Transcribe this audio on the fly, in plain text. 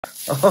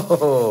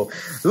Oh,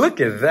 look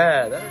at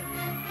that.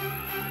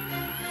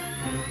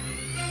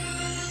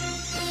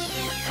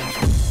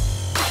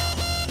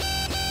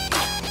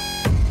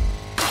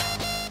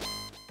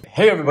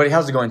 Hey everybody,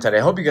 how's it going today?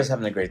 I hope you guys are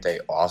having a great day.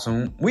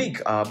 Awesome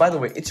week. By the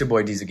way, it's your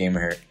boy D's Gamer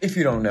here. If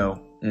you don't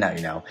know, now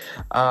you know.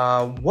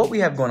 What we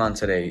have going on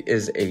today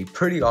is a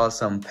pretty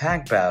awesome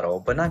pack battle,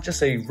 but not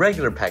just a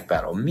regular pack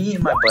battle. Me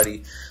and my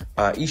buddy,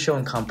 Issho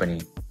and company,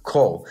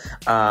 Cole,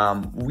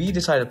 we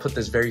decided to put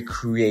this very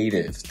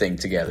creative thing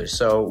together.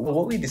 So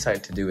what we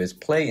decided to do is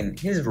play in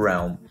his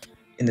realm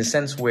in the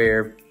sense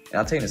where, and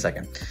I'll tell you in a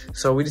second.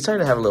 So we decided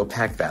to have a little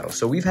pack battle.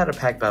 So we've had a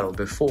pack battle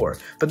before,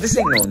 but this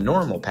ain't no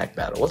normal pack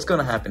battle. What's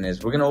gonna happen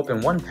is we're gonna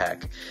open one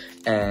pack,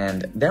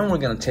 and then we're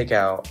gonna take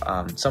out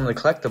some of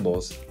the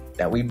collectibles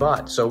that we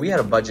bought. So we had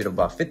a budget of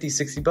about 50,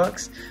 60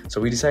 bucks.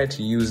 So we decided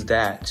to use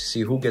that to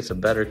see who gets a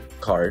better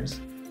cards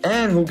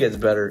and who gets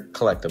better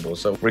collectibles.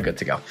 So we're good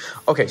to go.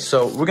 Okay,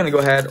 so we're gonna go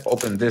ahead,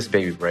 open this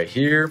baby right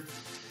here.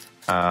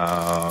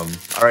 All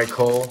right,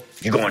 Cole,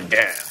 you're going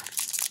down.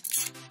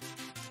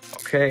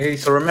 Okay,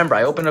 so remember,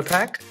 I open a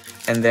pack,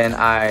 and then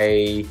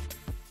I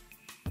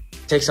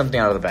take something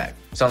out of the bag.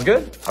 Sounds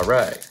good? All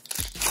right.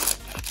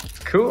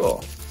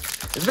 Cool.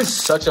 It's been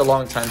such a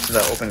long time since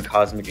I opened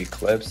Cosmic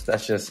Eclipse.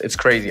 That's just, it's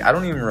crazy. I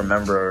don't even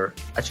remember.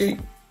 Actually,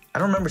 I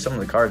don't remember some of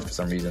the cards for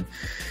some reason.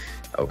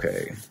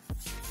 Okay.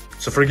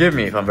 So forgive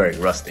me if I'm very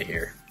rusty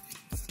here.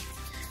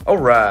 All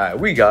right,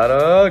 we got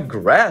a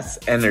Grass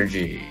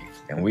Energy.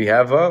 And we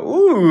have a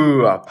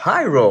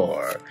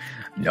Pyroar.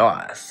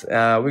 Nice.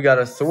 We got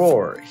a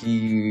Thor.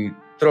 He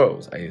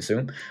throws, I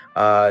assume.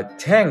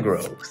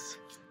 Tangrowth.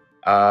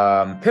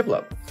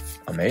 Piplup.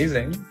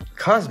 Amazing.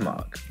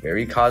 Cosmog.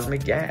 Very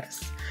cosmic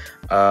gas.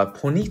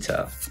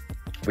 Ponyta.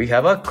 We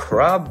have a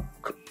crab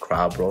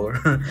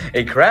roller.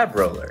 A crab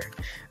roller.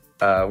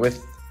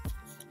 With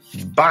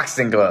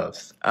boxing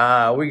gloves.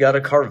 We got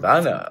a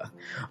Carvanha.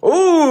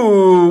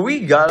 Ooh,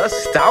 we got a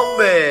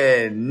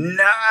Stoutland.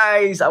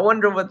 Nice. I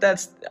wonder what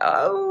that's.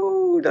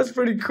 Oh, that's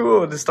pretty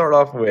cool to start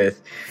off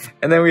with.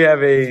 And then we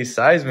have a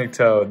Seismic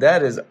Toad.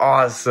 That is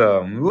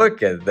awesome.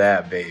 Look at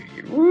that,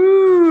 baby.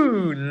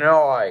 Woo,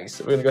 nice.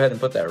 We're gonna go ahead and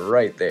put that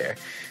right there.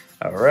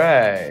 All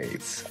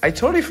right. I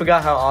totally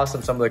forgot how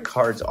awesome some of the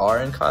cards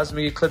are in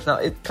Cosmic Eclipse. Now,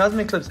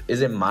 Cosmic Eclipse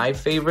isn't my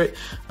favorite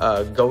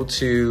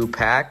go-to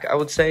pack, I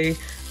would say.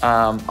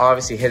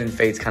 Obviously, Hidden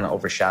Fates kind of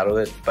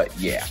overshadowed it, but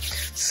yeah.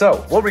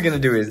 So, what we're going to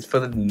do is, for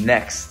the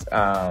next,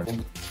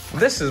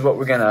 this is what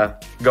we're going to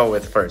go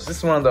with first. This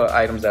is one of the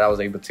items that I was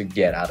able to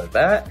get out of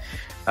that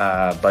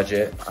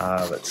budget.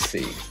 Let's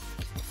see.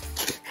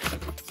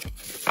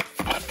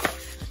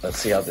 Let's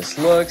see how this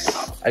looks.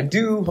 I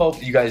do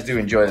hope you guys do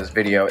enjoy this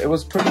video. It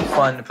was pretty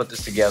fun to put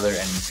this together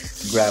and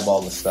grab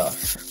all the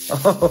stuff.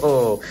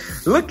 Oh,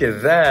 look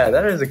at that.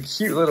 That is a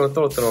cute little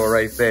Totoro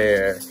right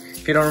there.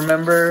 If you don't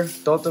remember,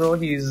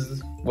 Totoro,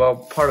 he's, well,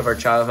 part of our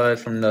childhood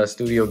from the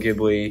Studio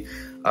Ghibli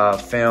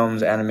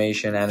films,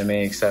 animation, anime,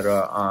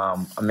 etc.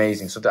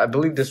 Amazing. So I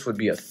believe this would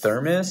be a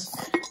thermos.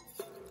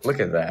 Look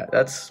at that.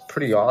 That's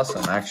pretty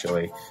awesome,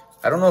 actually.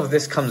 I don't know if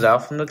this comes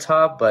out from the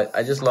top, but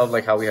I just love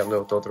like how we have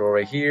little Totoro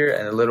right here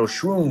and the little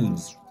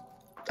shrooms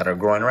that are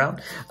growing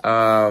around.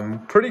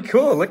 Pretty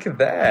cool. Look at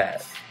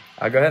that.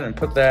 I'll go ahead and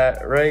put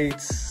that right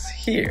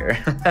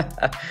here.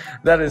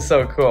 That is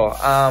so cool.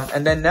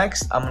 And then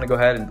next, I'm going to go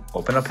ahead and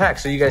open a pack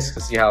so you guys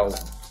can see how,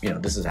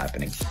 this is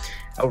happening.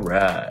 All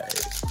right.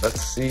 Let's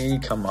see.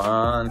 Come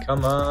on.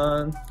 Come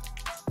on.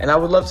 And I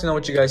would love to know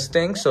what you guys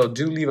think. So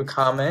do leave a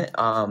comment.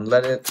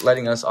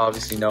 Letting us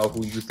obviously know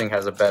who you think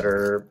has a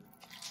better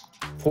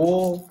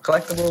pool,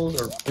 collectibles,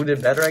 or who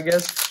did better, I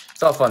guess.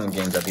 It's all fun and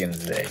games at the end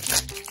of the day.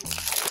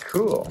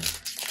 Cool.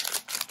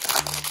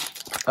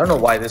 I don't know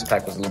why this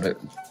pack was a little bit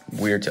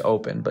weird to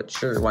open, but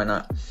sure, why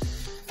not?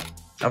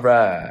 All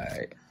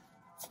right.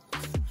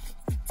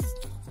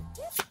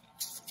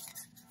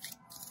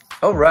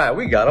 All right,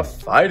 we got a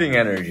Fighting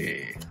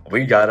Energy.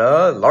 We got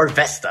a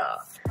Larvesta.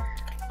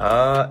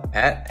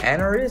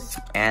 Anorith.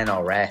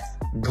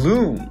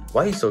 Gloom.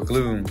 Why are you so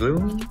gloom?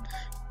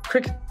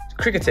 Cricket.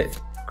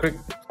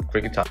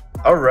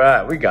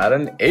 Alright, we got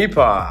an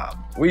Apom.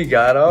 We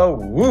got a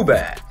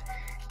Woobat.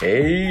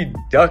 A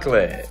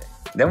Ducklet.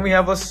 Then we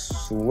have a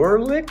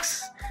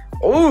Swirlix.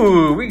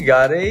 Oh, we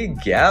got a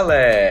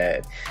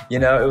Gallet.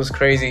 It was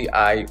crazy.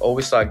 I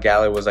always thought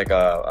Gallet was like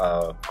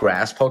a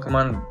grass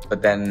Pokemon,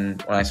 but then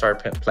when I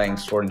started playing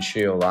Sword and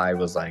Shield, I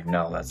was like,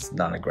 no, that's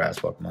not a grass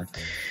Pokemon.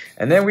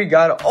 And then we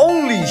got,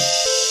 holy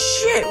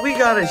shit, we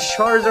got a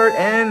Charizard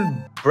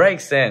and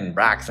Braixen.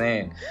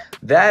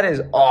 That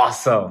is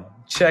awesome.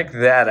 Check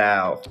that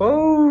out.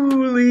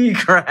 Holy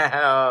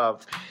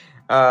crap.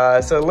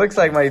 So it looks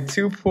like my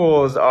two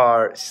pools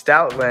are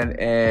Stoutland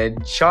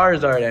and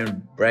Charizard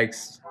and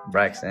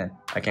Braixen.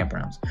 I can't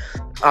pronounce.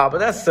 But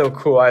that's so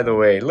cool either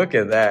way. Look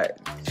at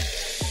that.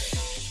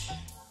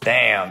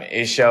 Damn,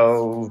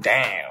 Issho.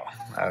 Damn.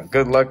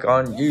 Good luck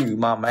on you,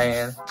 my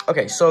man.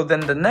 Okay, so then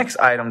the next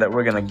item that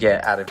we're going to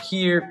get out of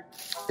here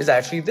is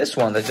actually this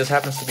one that just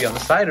happens to be on the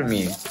side of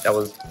me. That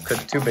was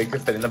too big to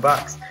fit in the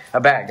box. A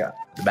bag,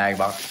 the bag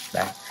box.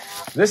 Bag.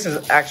 This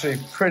is actually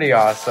pretty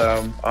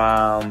awesome.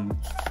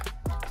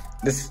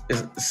 This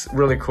is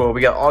really cool.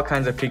 We got all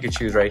kinds of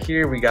Pikachus right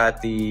here. We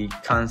got the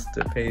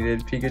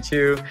constipated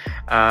Pikachu.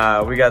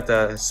 We got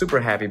the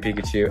super happy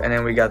Pikachu. And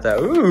then we got the,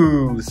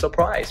 ooh,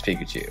 surprise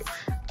Pikachu.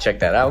 Check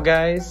that out,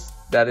 guys.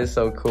 That is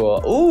so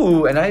cool.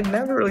 Ooh, and I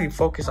never really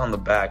focused on the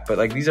back, but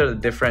like these are the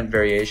different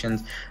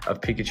variations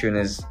of Pikachu in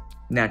his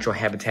natural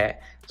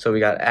habitat. So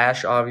we got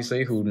Ash,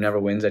 obviously, who never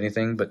wins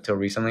anything, but till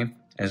recently.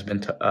 And has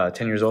been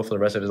 10 years old for the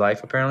rest of his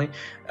life, apparently.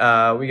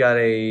 We got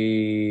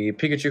a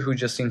Pikachu who's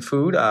just seen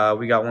food.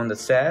 We got one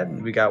that's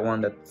sad. We got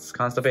one that's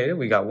constipated.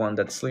 We got one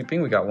that's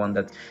sleeping. We got one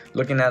that's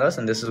looking at us.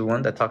 And this is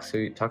one that talks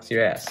to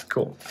your ass.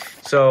 Cool.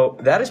 So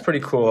that is pretty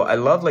cool. I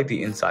love like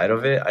the inside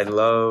of it. I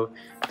love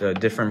the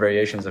different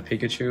variations of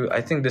Pikachu. I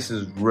think this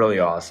is really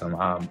awesome.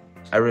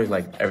 I really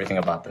like everything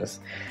about this.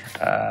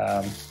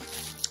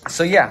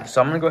 So yeah,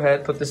 so I'm going to go ahead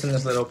and put this in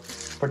this little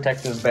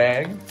protective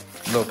bag.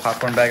 Little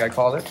popcorn bag, I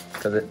call it,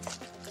 because it,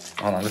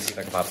 hold on, let's see if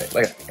I can pop it.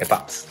 Look, it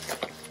pops.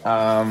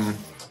 I'm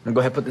gonna go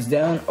ahead and put this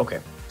down. Okay,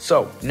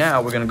 so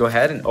now we're gonna go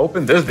ahead and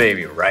open this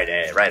baby right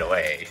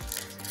away.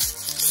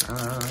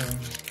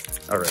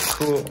 All right,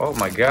 cool. Oh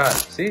my God,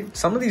 see,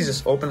 some of these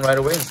just open right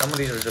away, and some of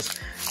these are just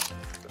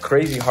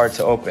crazy hard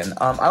to open.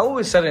 I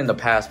always said it in the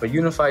past, but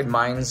Unified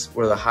Minds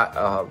were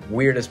the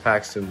weirdest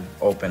packs to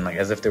open, like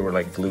as if they were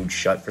like glued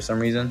shut for some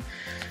reason.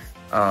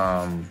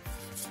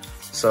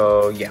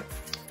 So yeah.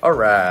 All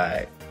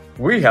right,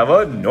 we have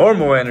a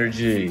normal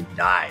energy.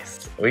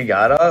 Nice. We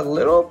got a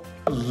little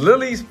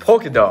Lily's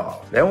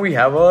Pokédoll. Then we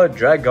have a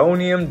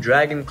Dragonium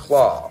Dragon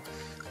Claw.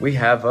 We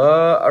have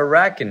a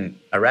Arachnite,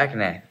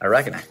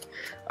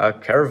 a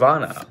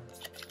Caravana,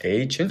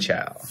 a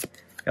Chinchou.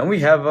 Then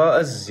we have a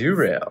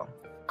Azurill.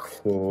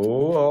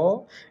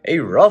 Cool. A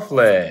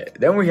Rufflet.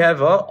 Then we have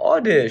a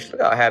Oddish.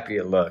 Look how happy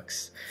it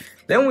looks.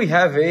 Then we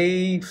have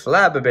a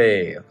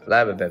Flabébé.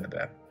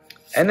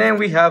 And then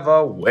we have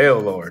a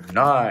Wailord.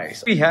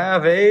 Nice. We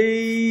have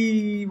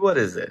a, what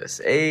is this?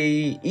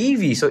 A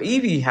Eevee. So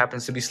Eevee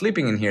happens to be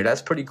sleeping in here.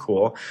 That's pretty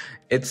cool.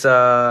 It's, we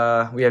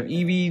have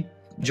Eevee,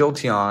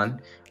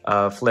 Jolteon,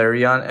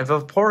 Flareon, and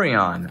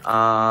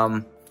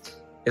Vaporeon.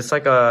 It's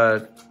like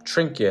a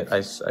trinket, I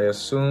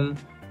assume.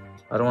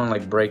 I don't want to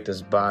like break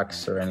this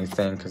box or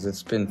anything because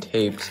it's been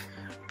taped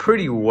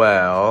pretty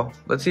well.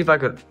 Let's see if I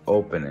could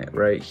open it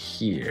right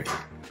here.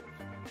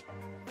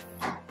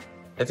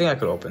 I think I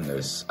could open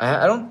this.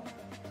 I don't.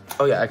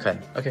 Oh yeah, I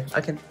can. Okay, I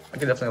can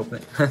definitely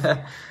open it.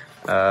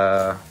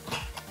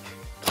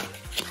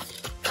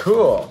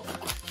 Cool.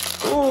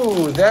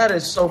 Ooh, that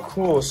is so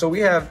cool. So we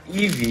have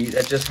Eevee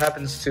that just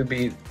happens to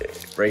be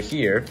right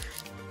here.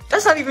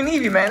 That's not even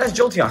Eevee, man. That's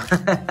Jolteon.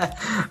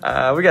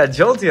 We got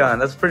Jolteon.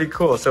 That's pretty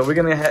cool. So we're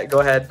gonna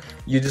go ahead.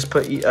 You just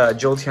put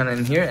Jolteon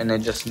in here, and it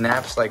just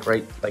snaps like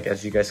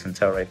as you guys can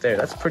tell right there.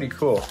 That's pretty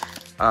cool.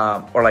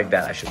 Or like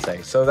that, I should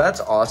say. So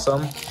that's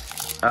awesome.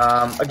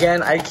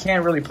 Again, I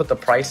can't really put the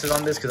prices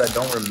on this because I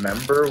don't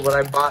remember what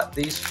I bought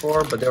these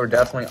for, but they were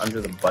definitely under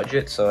the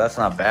budget, so that's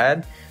not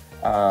bad.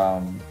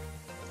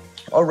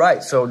 All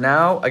right, so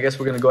now I guess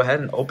we're gonna go ahead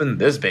and open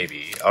this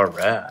baby. All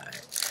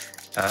right.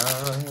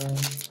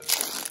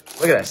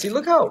 Look at that. See,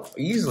 look how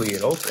easily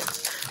it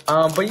opens.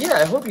 But yeah,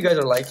 I hope you guys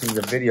are liking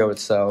the video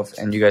itself,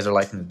 and you guys are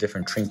liking the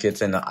different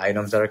trinkets and the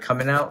items that are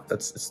coming out.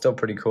 It's still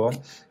pretty cool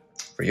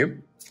for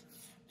you.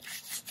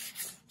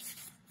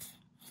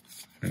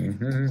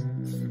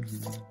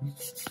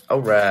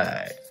 All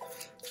right.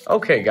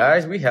 Okay,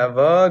 guys, we have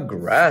a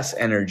Grass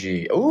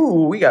Energy.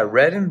 Ooh, we got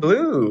red and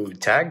blue.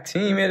 Tag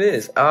team it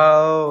is.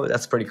 Oh,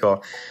 that's pretty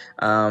cool.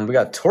 We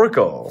got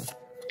Torkoal.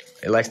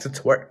 It likes to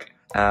twerk.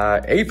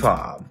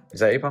 Apom.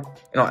 Is that Apom?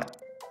 No,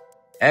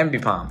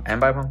 Ambipom.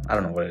 Ambipom? I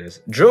don't know what it is.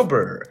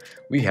 Drillbur.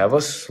 We have a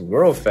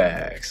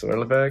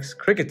Swirlfax.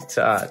 Cricket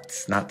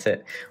not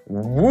it.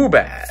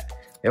 Woobat.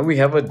 Then we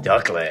have a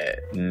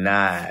Ducklet.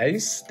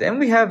 Nice. Then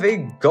we have a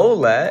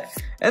Golett.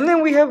 And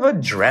then we have a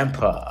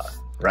Drampa.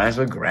 Rhymes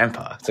with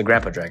grandpa. It's a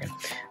grandpa dragon.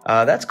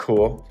 That's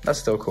cool. That's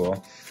still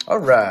cool. All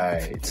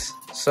right.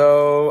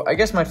 So I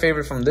guess my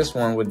favorite from this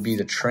one would be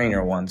the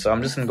trainer one. So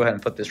I'm just going to go ahead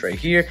and put this right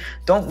here.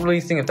 Don't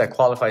really think if that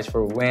qualifies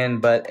for a win,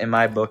 but in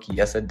my book,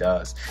 yes, it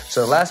does.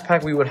 So the last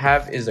pack we would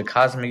have is the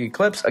Cosmic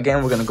Eclipse.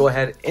 Again, we're going to go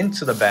ahead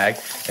into the bag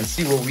and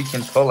see what we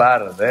can pull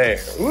out of there.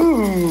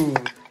 Ooh.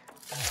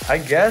 I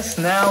guess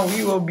now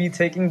we will be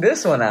taking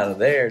this one out of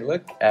there.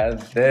 Look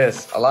at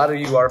this. A lot of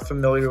you are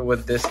familiar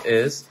with this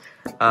is.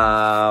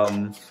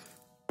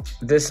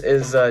 This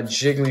is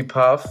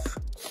Jigglypuff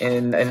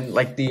and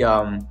like the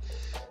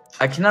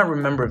I cannot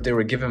remember if they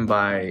were given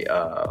by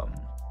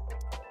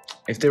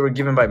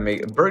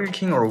Burger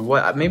King or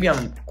what. Maybe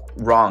I'm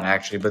wrong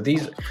actually, but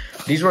these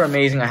were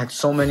amazing. I had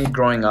so many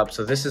growing up,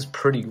 so this is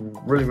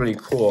really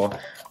cool.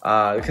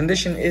 The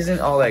condition isn't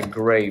all that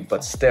great,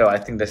 but still I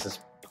think this is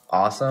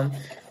awesome.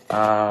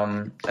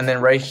 And then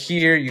right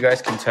here you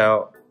guys can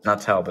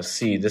not tell but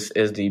see, this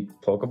is the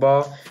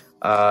Pokeball.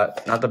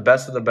 Not the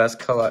best of the best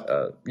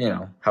color, you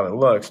know, how it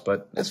looks,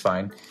 but it's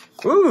fine.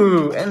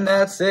 Ooh, and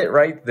that's it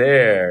right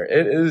there.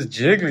 It is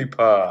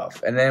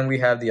Jigglypuff. And then we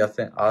have the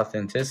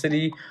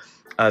authenticity,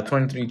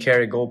 23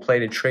 karat gold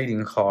plated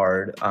trading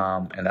card.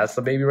 And that's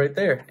the baby right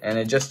there. And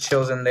it just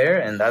chills in there,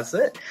 and that's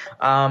it.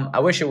 I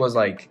wish it was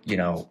like, you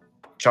know,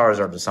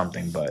 Charizard or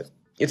something, but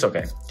it's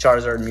okay.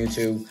 Charizard,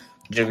 Mewtwo,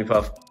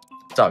 Jigglypuff,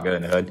 it's all good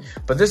in the hood.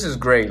 But this is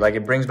great. Like,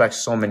 it brings back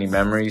so many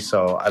memories,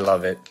 so I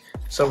love it.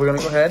 So we're gonna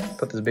go ahead and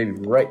put this baby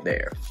right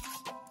there.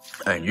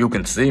 And you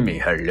can see me,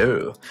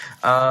 hello.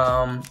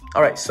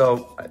 Alright,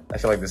 so I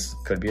feel like this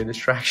could be a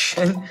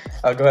distraction.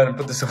 I'll go ahead and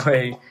put this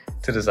away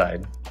to the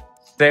side.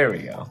 There we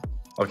go.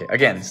 Okay,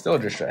 again, still a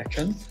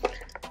distraction.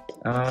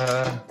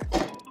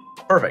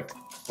 Perfect.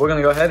 We're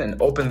gonna go ahead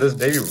and open this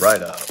baby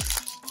right up.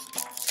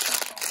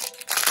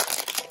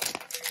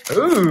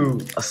 Ooh,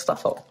 a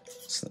Stuffle.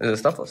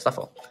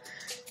 Stuffle.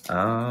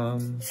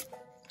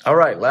 All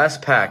right,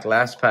 last pack.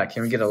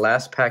 Can we get a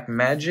last pack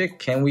magic?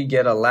 Can we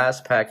get a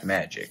last pack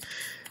magic?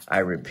 I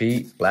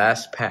repeat,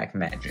 last pack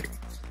magic.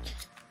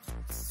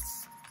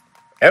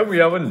 And we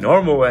have a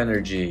normal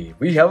energy.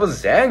 We have a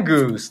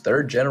Zangoose,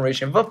 3rd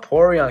generation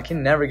Vaporeon.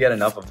 Can never get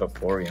enough of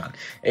Vaporeon.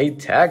 A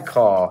Tag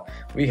Call.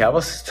 We have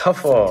a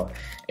Stuffle.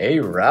 A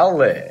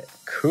Rowlet.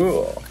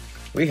 Cool.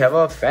 We have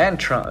a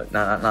Trump,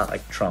 not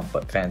like Trump,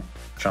 but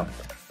Trump,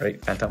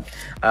 right? Phantom.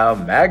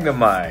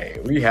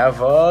 Magnemite. We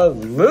have a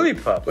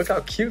Lillipup. Look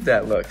how cute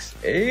that looks.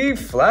 A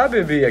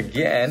Flabébé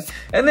again.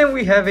 And then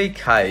we have a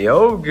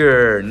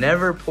Kyogre.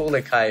 Never pulled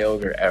a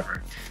Kyogre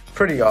ever.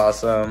 Pretty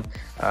awesome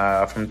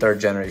from 3rd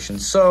generation.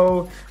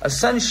 So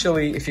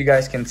essentially, if you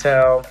guys can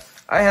tell,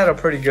 I had a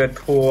pretty good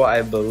pull,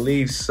 I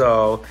believe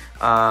so.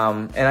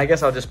 And I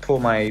guess I'll just pull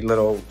my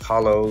little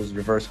hollows,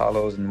 reverse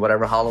hollows, and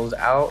whatever hollows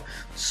out.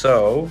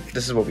 So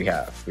this is what we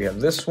have. We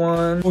have this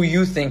one. Who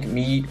you think,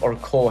 me or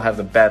Cole, have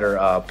the better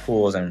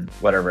pulls and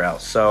whatever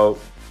else. So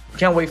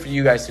can't wait for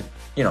you guys to,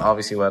 you know,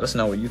 obviously let us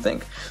know what you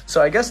think.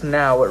 So I guess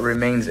now what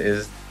remains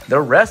is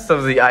the rest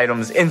of the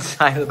items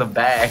inside of the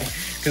bag,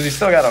 because we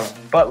still got a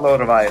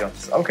buttload of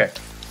items. Okay.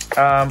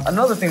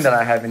 Another thing that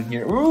I have in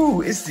here,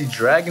 ooh, is the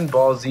Dragon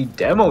Ball Z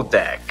demo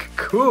deck.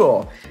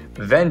 Cool.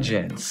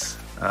 Vengeance.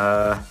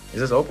 Is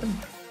this open?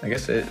 I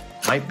guess it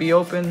might be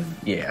open.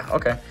 Yeah,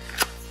 okay.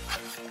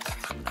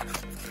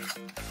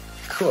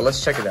 Cool,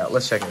 let's check it out.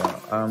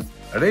 Are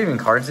there even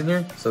cards in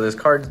here? So there's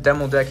cards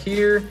demo deck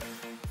here.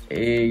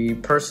 A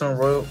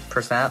personality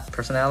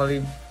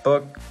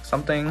book,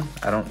 something.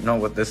 I don't know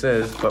what this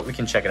is, but we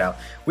can check it out.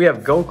 We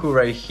have Goku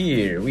right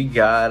here. We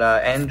got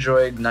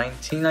Android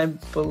 19, I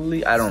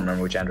believe. I don't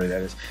remember which Android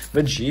that is.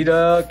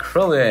 Vegeta,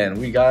 Krillin.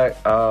 We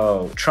got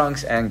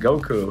Trunks and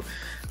Goku.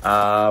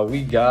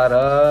 We got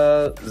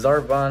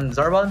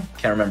Zarbon?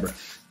 Can't remember.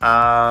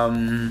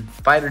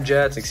 Fighter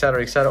jets,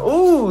 etc., etc.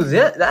 Ooh,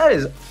 that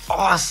is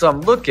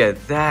awesome. Look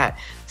at that.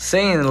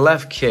 Saiyan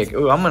left kick.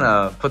 Ooh, I'm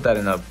gonna put that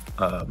in a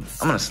I'm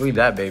gonna sleeve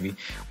that baby.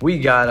 We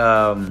got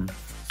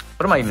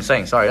what am I even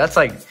saying? Sorry, that's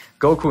like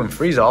Goku and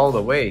Frieza all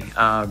the way.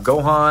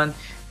 Gohan,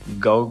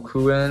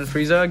 Goku and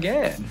Frieza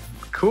again.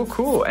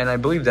 Cool. And I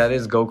believe that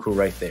is Goku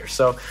right there.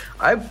 So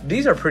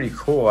these are pretty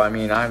cool. I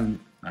mean, I'm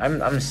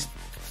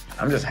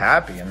just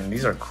happy. I mean,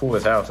 these are cool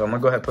as hell. So I'm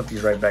gonna go ahead and put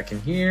these right back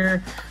in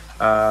here.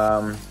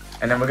 And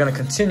then we're gonna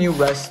continue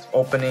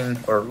opening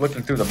or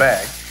looking through the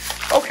bag.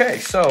 Okay,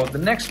 so the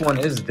next one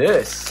is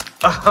this.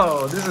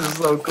 Oh, this is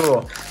so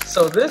cool.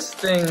 So this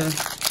thing,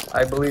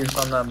 I believe, if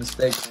I'm not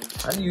mistaken,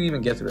 how do you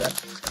even get through that?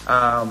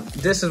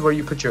 This is where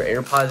you put your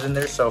AirPods in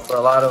there. So for a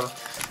lot of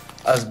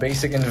us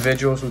basic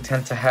individuals who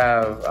tend to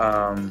have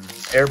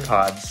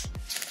AirPods,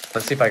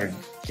 let's see if I can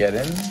get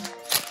in.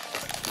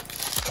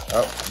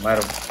 Oh, I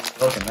might have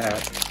broken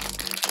that.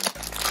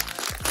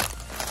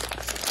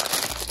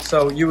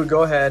 So you would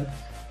go ahead,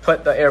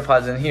 put the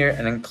AirPods in here,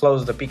 and then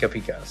close the Pika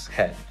Pika's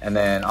head. And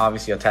then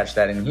obviously attach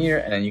that in here,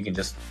 and then you can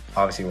just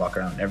obviously walk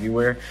around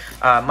everywhere.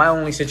 My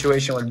only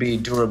situation would be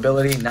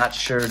durability, not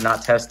sure,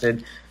 not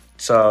tested.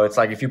 So it's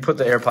like if you put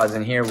the AirPods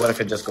in here, what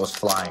if it just goes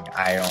flying?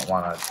 I don't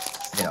want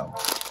to, you know,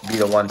 be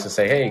the one to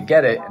say, hey,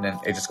 get it, and then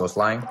it just goes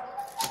flying.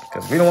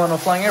 Because we don't want no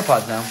flying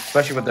AirPods now,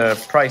 especially with the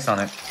price on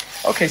it.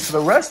 Okay, so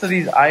the rest of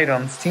these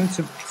items seem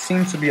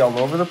to be all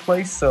over the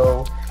place,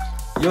 so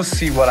you'll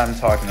see what I'm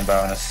talking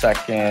about in a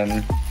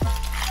second.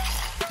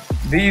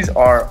 These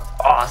are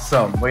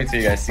awesome. Wait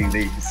till you guys see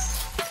these.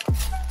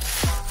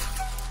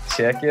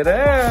 Check it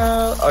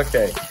out.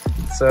 Okay,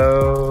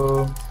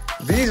 so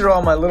these are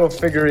all my little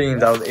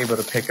figurines I was able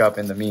to pick up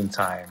in the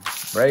meantime,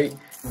 right?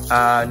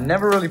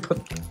 Never really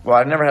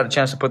I never had a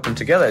chance to put them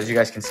together. As you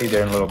guys can see,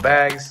 they're in little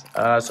bags.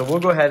 So we'll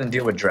go ahead and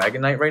deal with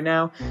Dragonite right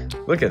now.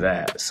 Look at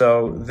that.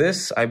 So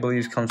this, I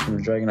believe, comes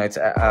from Dragonite's,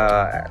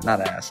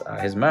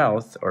 his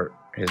mouth or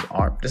his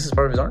arm. This is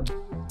part of his arm?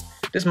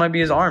 This might be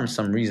his arm for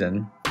some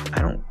reason.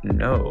 I don't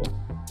know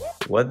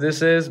what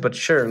this is, but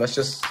sure, let's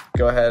just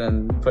go ahead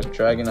and put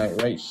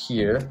Dragonite right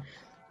here.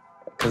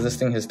 Because this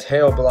thing, his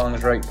tail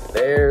belongs right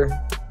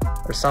there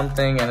or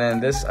something. And then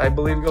this, I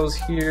believe, goes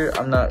here.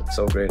 I'm not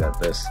so great at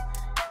this.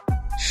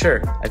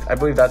 Sure, I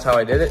believe that's how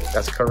I did it.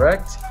 That's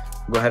correct.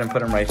 Go ahead and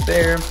put him right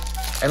there.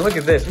 And look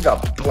at this, we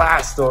got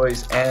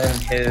Blastoise and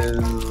his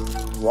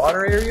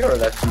water area, or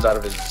that comes out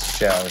of his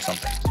shell or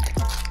something.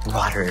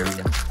 Water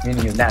area,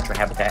 meaning his natural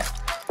habitat.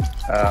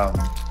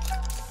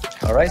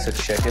 All right, so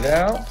check it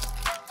out.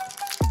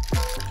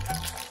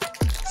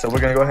 So we're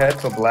gonna go ahead and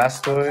put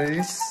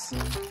Blastoise.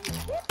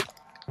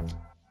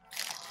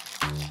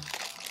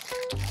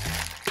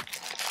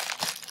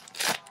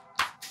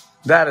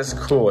 That is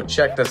cool.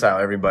 Check this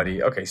out,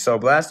 everybody. Okay, so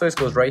Blastoise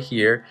goes right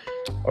here,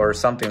 or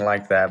something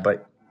like that,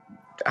 but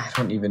I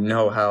don't even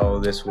know how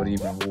this would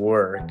even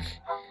work.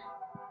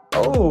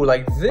 Oh,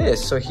 like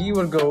this. So he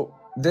would go,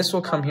 this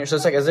will come here. So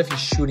it's like as if he's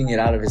shooting it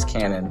out of his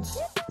cannons.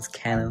 His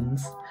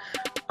cannons.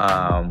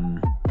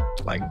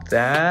 Like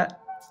that.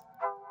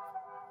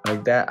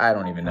 Like that. I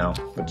don't even know,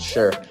 but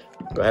sure.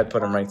 Go ahead,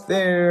 put him right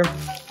there.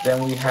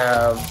 Then we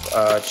have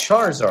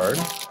Charizard,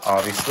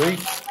 obviously.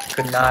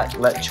 Could not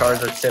let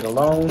Charizard sit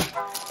alone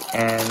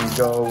and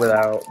go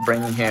without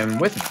bringing him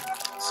with me.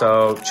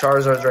 So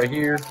Charizard's right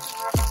here.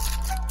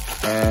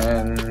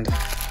 And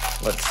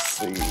let's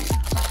see.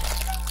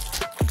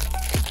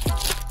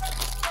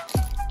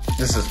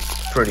 This is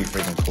pretty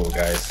freaking cool,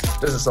 guys.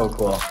 This is so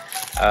cool.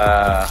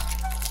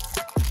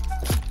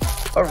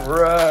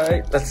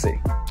 Alright, let's see.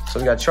 So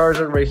we got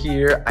Charizard right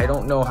here. I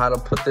don't know how to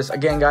put this.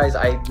 Again, guys,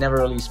 I never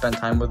really spent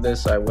time with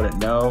this, so I wouldn't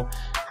know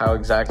how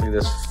exactly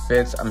this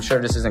fits. I'm sure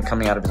this isn't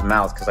coming out of his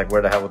mouth, because like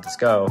where the hell would this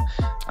go?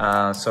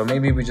 So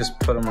maybe we just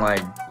put him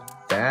like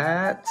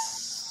that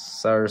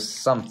or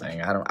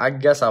something. I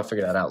guess I'll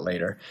figure that out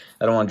later.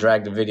 I don't want to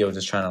drag the video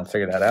just trying to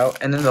figure that out.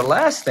 And then the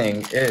last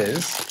thing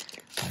is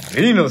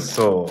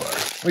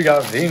Venusaur. We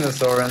got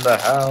Venusaur in the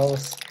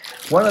house.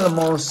 One of the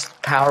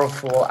most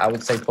powerful, I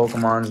would say,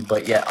 Pokemons,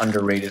 but yet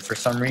underrated for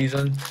some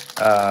reason.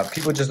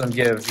 People just don't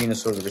give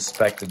Venusaur the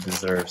respect it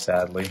deserves,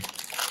 sadly.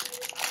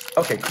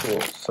 Okay,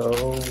 cool. So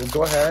we'll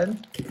go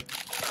ahead,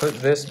 put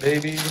this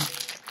baby.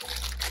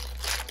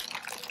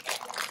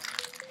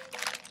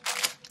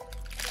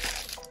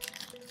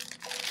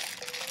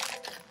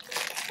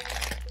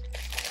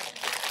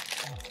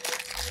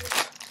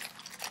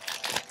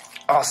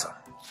 Awesome.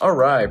 All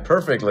right,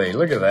 perfectly.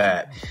 Look at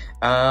that.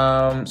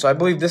 So I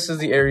believe this is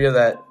the area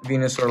that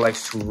Venusaur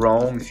likes to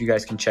roam, if you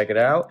guys can check it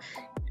out.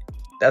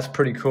 That's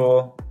pretty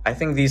cool. I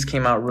think these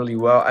came out really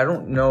well. I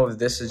don't know if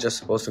this is just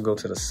supposed to go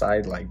to the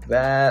side like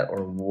that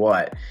or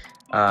what.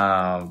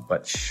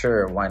 But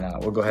sure, why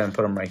not? We'll go ahead and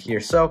put them right here.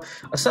 So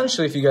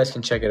essentially, if you guys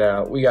can check it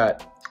out, we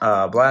got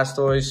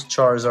Blastoise,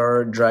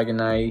 Charizard,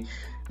 Dragonite,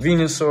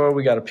 Venusaur,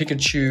 we got a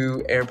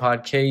Pikachu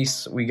AirPod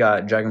case, we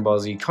got Dragon Ball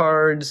Z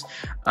cards,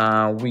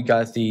 we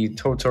got the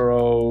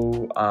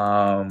Totoro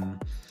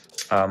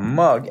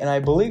mug, and I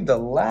believe the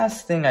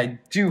last thing I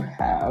do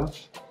have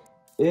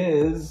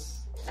is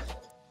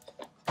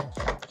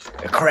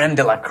the creme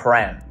de la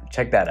creme.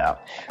 Check that out.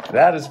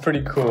 That is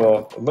pretty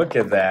cool. Look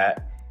at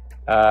that.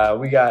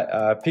 We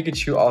got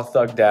Pikachu all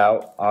thugged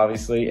out,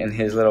 obviously, in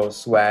his little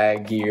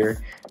swag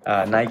gear.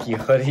 Nike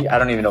hoodie. I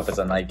don't even know if it's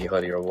a Nike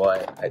hoodie or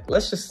what.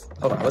 Let's just,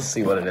 hold on, let's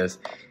see what it is.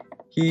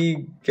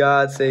 He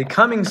got a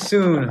coming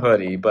soon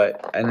hoodie,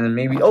 and then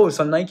maybe, oh,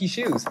 some Nike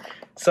shoes.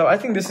 So I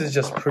think this is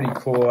just pretty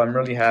cool. I'm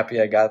really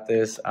happy I got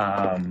this.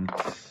 One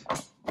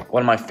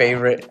of my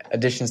favorite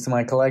additions to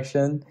my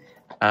collection.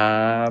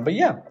 But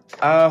yeah,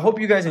 hope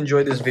you guys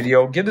enjoyed this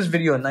video. Give this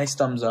video a nice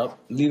thumbs up.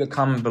 Leave a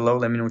comment below.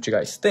 Let me know what you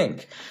guys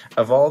think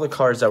of all the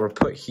cards that were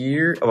put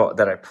here, well,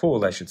 that I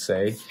pulled, I should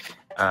say.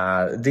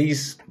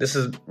 This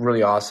is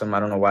really awesome. I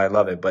don't know why I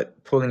love it,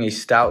 but pulling a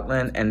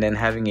Stoutland and then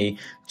having a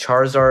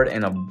Charizard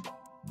and a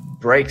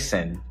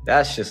Braixen,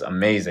 that's just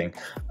amazing.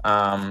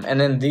 And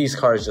then these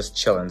cards just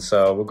chilling.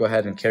 So we'll go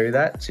ahead and carry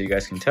that so you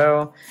guys can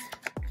tell.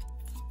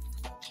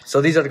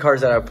 So these are the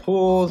cards that I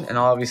pulled, and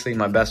obviously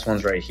my best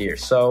ones right here.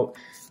 So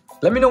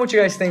let me know what you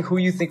guys think, who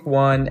you think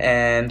won,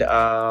 and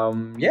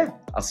yeah,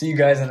 I'll see you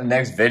guys in the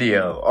next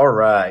video. All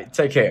right,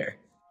 take care.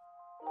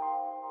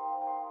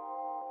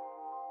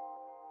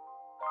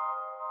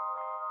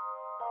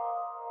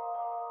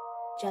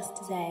 Just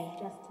today,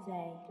 just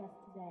today, just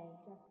today,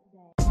 just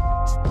today.